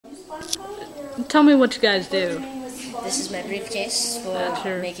tell me what you guys do. This is my briefcase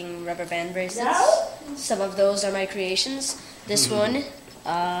for making rubber band bracelets. Some of those are my creations. This one.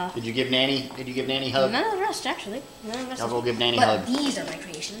 Did you give Nanny a hug? None of the rest, actually. I'll go give Nanny a but hug. These are my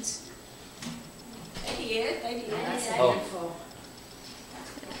creations. Oh.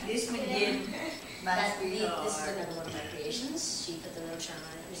 This one did. This is another one of my creations. She put the roach on it.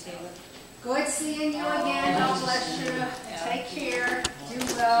 Good seeing you again. God bless you. Take care. Do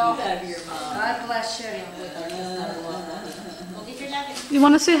well. God bless you. You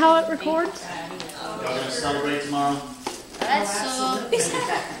want to see how it records? Y'all gonna celebrate tomorrow? Alright,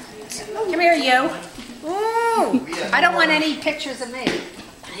 so. Come here, you. Ooh, I don't want any pictures of me.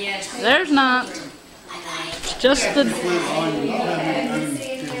 There's not. Just the.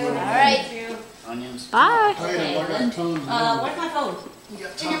 Alright. Onions. Bye. Where's my phone? In your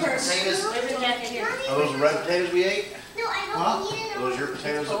purse. Potatoes. Are those the red potatoes we ate? No, I don't need it. Are those your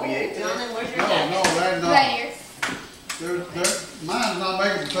potatoes that we ate today? No, they're not. Right here. Mine's not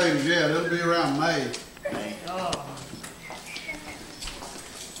making potatoes yet. It'll be around May. Oh.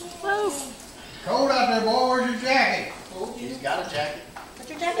 Cold out there, boy. Where's your jacket? He's got a jacket. Put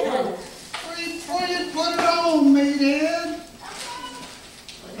your jacket on. Why you put it on me, Dad?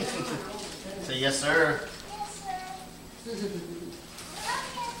 Say yes, sir.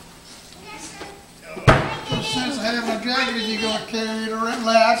 The sense of having a jacket is you're gonna carry it around.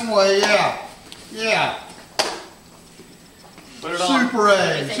 That's the way, yeah. Yeah. Put it on. Super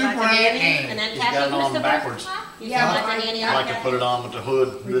A. Super And A. then He's got it on backwards. Yeah, I like to put it on with the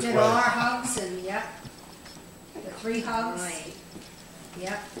hood we this did way. all our hugs and yep. The 3 hugs.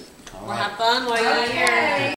 Yep. All Well, right. have fun while you're here.